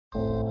Do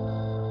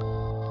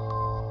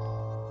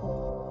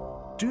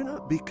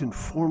not be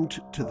conformed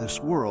to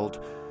this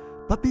world,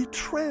 but be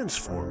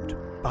transformed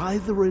by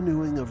the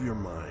renewing of your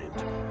mind,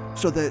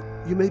 so that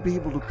you may be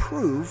able to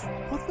prove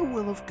what the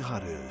will of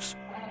God is,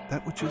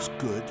 that which is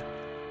good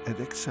and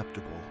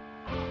acceptable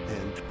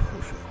and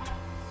perfect.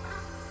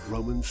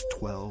 Romans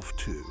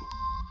 12:2.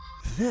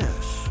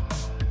 This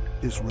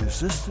is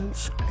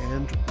Resistance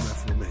and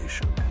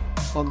Reformation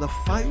on the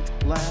Fight,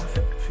 Laugh,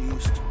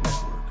 Feast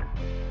Network.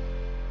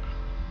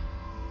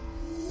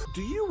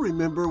 Do you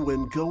remember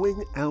when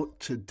going out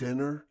to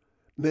dinner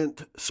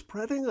meant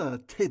spreading a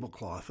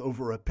tablecloth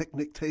over a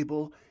picnic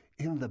table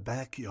in the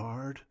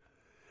backyard?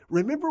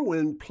 Remember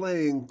when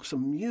playing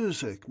some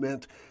music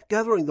meant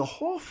gathering the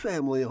whole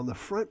family on the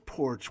front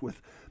porch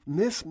with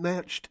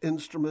mismatched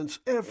instruments,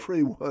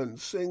 everyone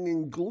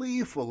singing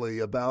gleefully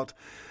about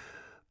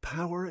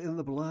Power in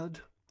the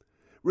Blood?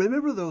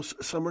 Remember those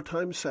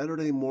summertime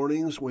Saturday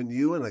mornings when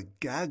you and a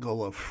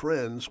gaggle of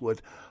friends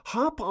would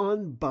hop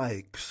on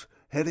bikes,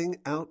 heading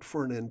out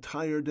for an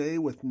entire day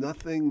with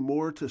nothing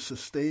more to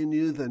sustain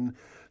you than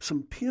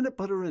some peanut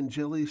butter and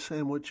jelly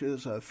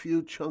sandwiches, a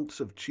few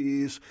chunks of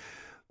cheese,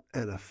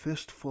 and a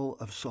fistful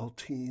of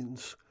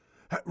saltines?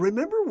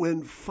 Remember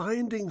when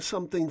finding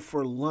something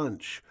for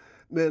lunch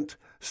meant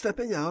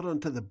stepping out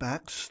onto the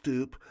back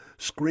stoop,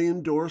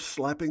 screen door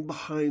slapping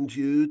behind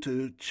you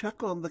to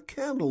check on the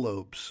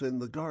cantaloupes in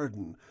the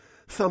garden,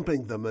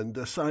 thumping them and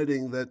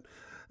deciding that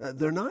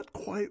they're not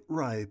quite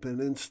ripe, and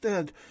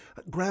instead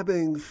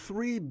grabbing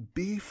 3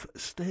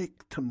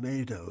 beefsteak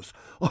tomatoes,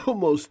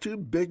 almost too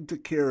big to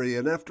carry,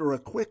 and after a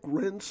quick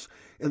rinse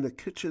in the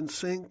kitchen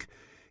sink,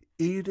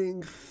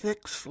 eating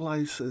thick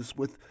slices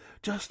with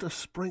just a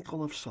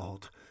sprinkle of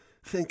salt,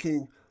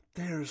 thinking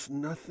there's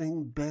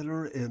nothing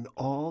better in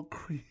all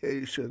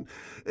creation,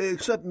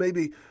 except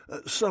maybe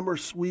summer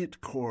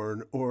sweet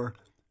corn or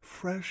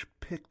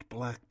fresh-picked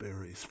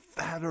blackberries,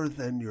 fatter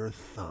than your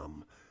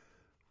thumb.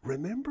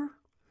 Remember?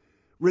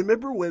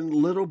 Remember when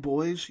little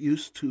boys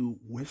used to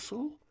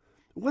whistle?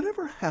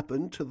 Whatever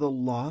happened to the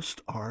lost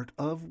art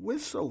of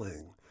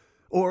whistling?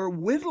 Or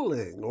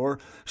whittling, or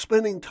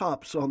spinning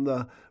tops on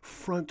the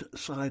front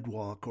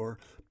sidewalk, or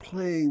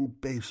playing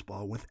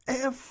baseball with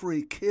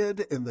every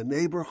kid in the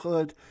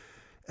neighborhood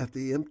at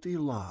the empty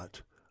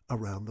lot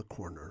around the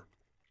corner?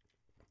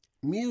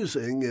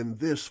 Musing in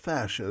this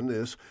fashion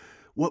is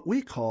what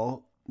we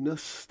call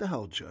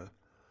nostalgia,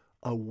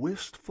 a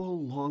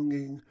wistful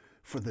longing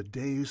for the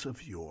days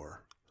of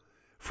yore.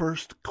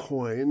 First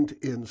coined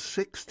in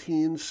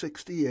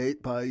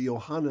 1668 by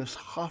Johannes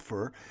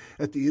Hofer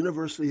at the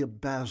University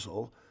of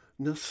Basel,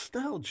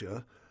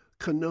 nostalgia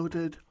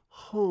connoted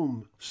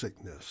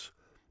homesickness,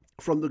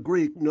 from the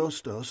Greek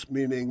nostos,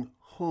 meaning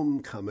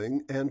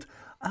homecoming, and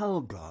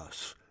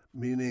algos,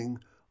 meaning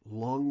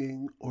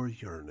longing or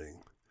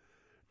yearning.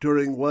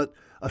 During what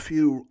a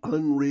few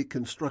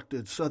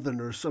unreconstructed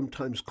Southerners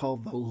sometimes call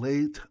the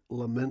late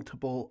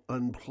lamentable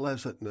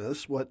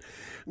unpleasantness, what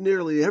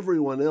nearly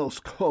everyone else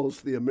calls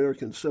the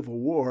American Civil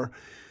War,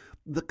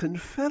 the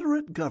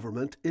Confederate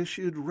government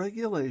issued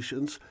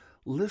regulations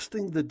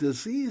listing the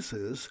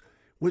diseases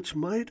which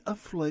might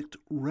afflict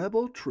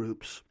rebel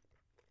troops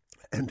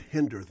and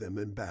hinder them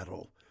in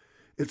battle.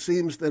 It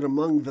seems that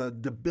among the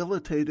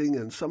debilitating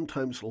and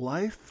sometimes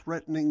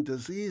life-threatening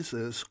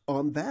diseases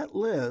on that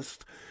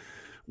list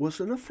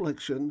was an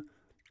affliction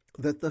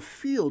that the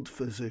field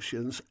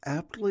physicians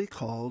aptly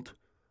called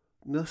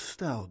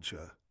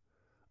nostalgia,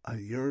 a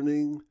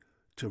yearning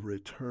to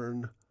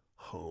return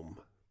home.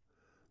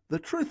 The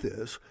truth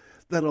is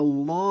that a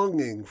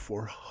longing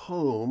for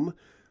home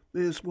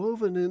is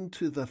woven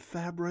into the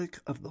fabric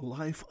of the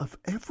life of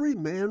every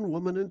man,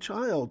 woman, and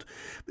child.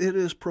 It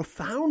is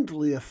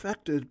profoundly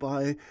affected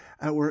by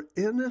our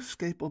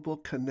inescapable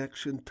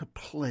connection to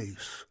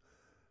place,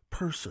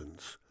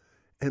 persons,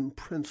 and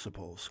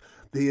principles,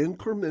 the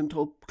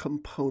incremental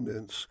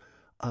components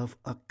of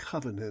a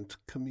covenant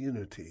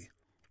community.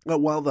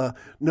 While the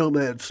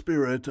nomad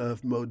spirit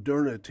of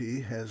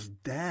modernity has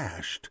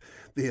dashed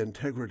the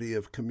integrity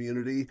of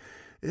community,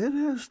 it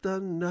has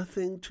done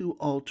nothing to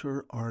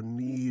alter our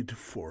need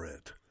for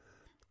it.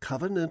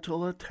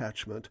 Covenantal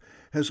attachment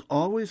has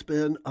always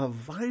been a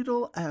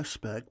vital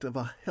aspect of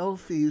a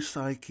healthy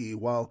psyche,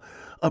 while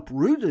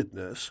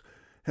uprootedness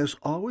has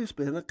always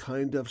been a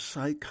kind of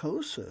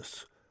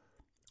psychosis.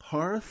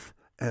 Hearth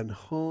and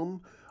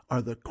home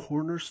are the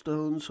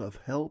cornerstones of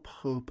help,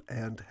 hope,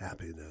 and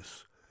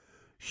happiness.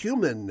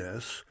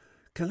 Humanness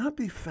cannot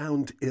be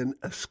found in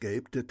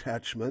escape,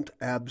 detachment,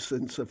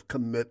 absence of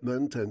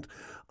commitment, and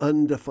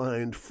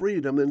undefined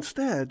freedom.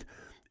 Instead,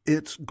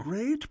 its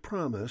great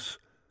promise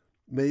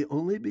may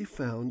only be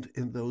found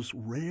in those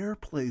rare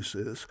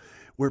places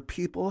where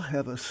people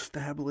have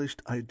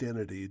established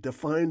identity,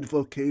 defined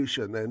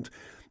vocation, and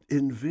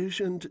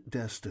envisioned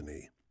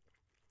destiny.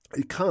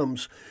 It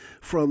comes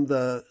from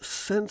the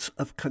sense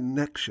of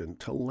connection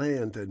to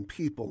land and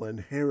people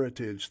and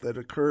heritage that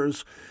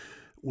occurs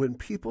when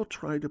people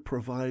try to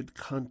provide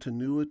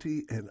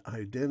continuity and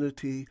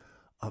identity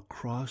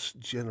across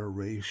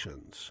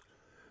generations.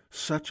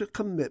 Such a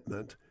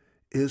commitment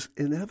is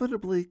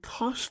inevitably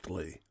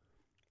costly,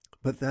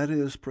 but that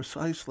is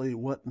precisely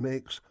what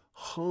makes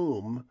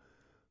home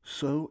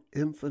so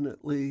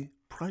infinitely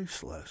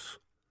priceless.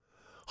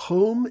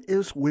 Home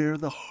is where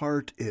the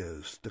heart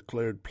is,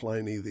 declared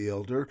Pliny the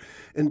Elder.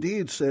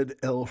 Indeed, said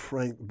L.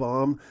 Frank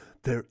Baum,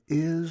 there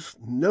is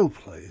no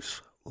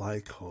place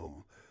like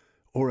home.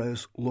 Or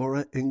as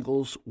Laura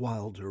Ingalls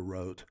Wilder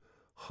wrote,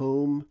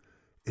 home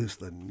is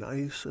the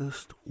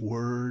nicest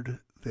word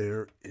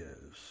there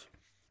is.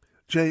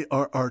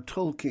 J.R.R.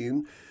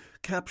 Tolkien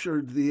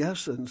captured the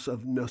essence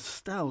of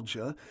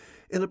nostalgia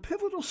in a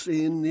pivotal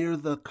scene near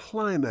the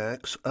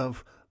climax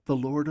of The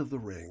Lord of the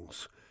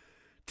Rings.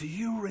 Do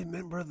you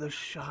remember the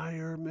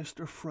Shire,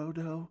 Mr.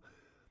 Frodo?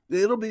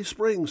 It'll be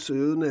spring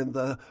soon, and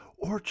the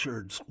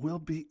orchards will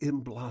be in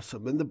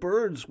blossom, and the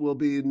birds will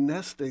be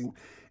nesting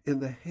in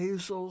the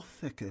hazel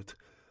thicket,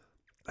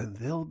 and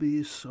they'll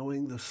be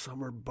sowing the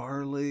summer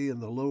barley in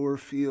the lower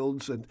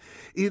fields and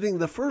eating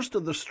the first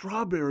of the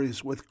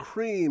strawberries with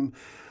cream.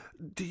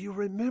 Do you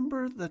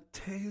remember the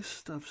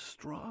taste of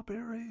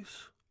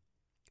strawberries?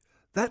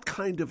 That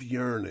kind of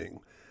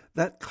yearning,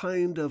 that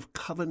kind of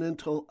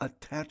covenantal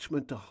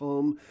attachment to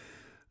home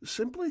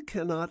simply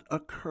cannot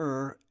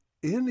occur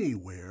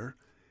anywhere.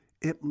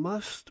 It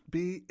must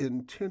be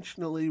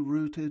intentionally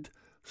rooted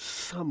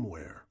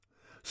somewhere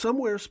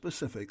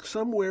specific,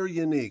 somewhere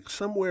unique,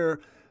 somewhere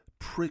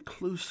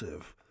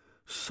preclusive,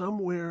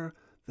 somewhere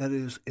that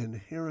is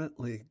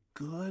inherently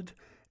good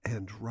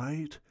and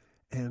right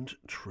and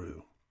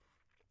true.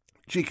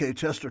 G.K.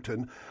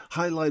 Chesterton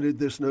highlighted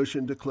this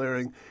notion,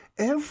 declaring,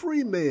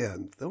 every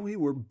man, though he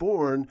were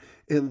born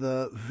in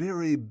the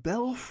very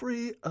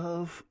belfry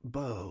of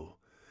Bow,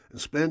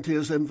 and spent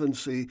his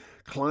infancy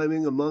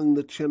climbing among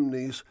the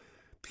chimneys,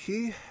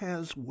 he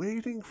has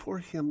waiting for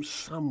him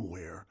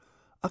somewhere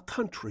a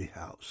country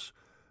house,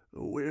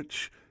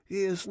 which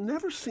he has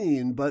never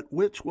seen, but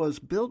which was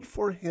built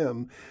for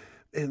him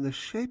in the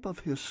shape of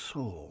his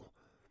soul.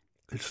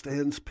 It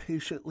stands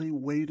patiently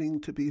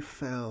waiting to be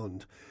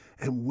found,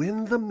 and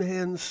when the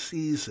man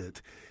sees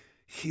it,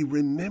 he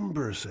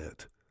remembers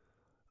it,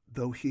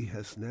 though he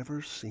has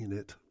never seen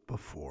it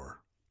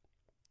before.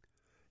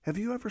 Have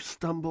you ever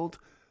stumbled,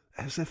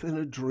 as if in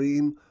a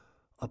dream,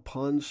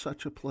 upon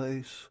such a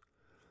place?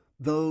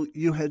 Though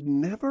you had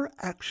never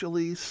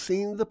actually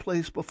seen the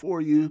place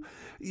before, you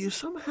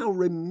somehow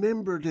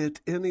remembered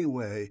it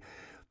anyway,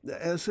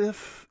 as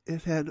if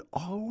it had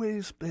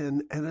always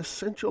been an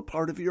essential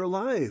part of your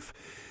life.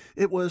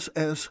 It was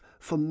as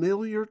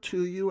familiar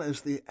to you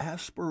as the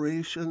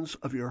aspirations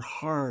of your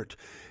heart.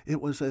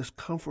 It was as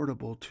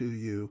comfortable to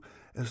you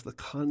as the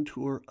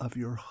contour of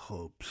your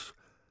hopes.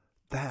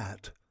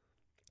 That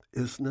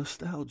is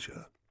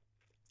nostalgia.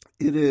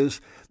 It is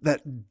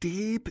that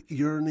deep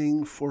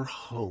yearning for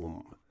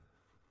home,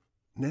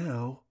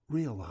 now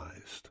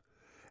realized.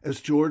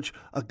 As George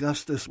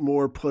Augustus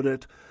Moore put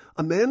it,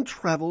 a man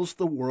travels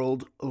the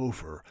world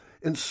over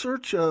in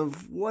search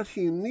of what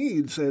he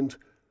needs and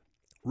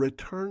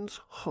returns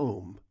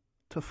home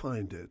to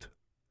find it.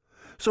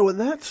 So in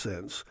that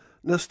sense,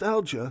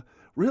 nostalgia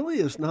really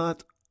is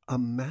not a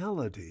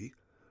malady,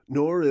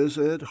 nor is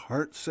it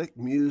heartsick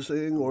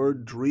musing or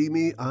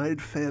dreamy-eyed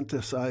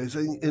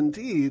fantasizing.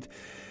 Indeed,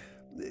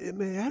 it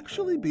may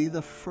actually be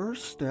the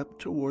first step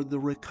toward the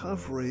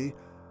recovery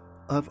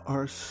of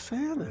our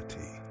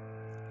sanity.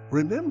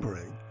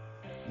 Remembering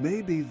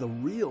may be the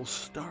real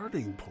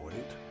starting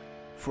point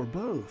for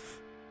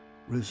both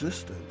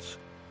resistance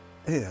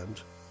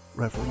and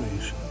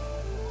reformation.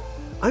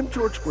 I'm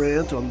George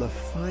Grant on the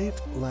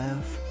Fight,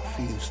 Laugh,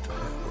 Feast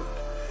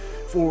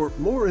Network. For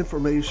more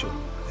information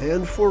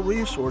and for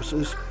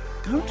resources,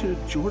 go to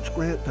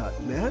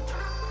georgegrant.net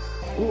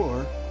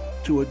or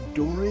to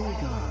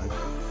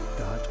adoringgod.com.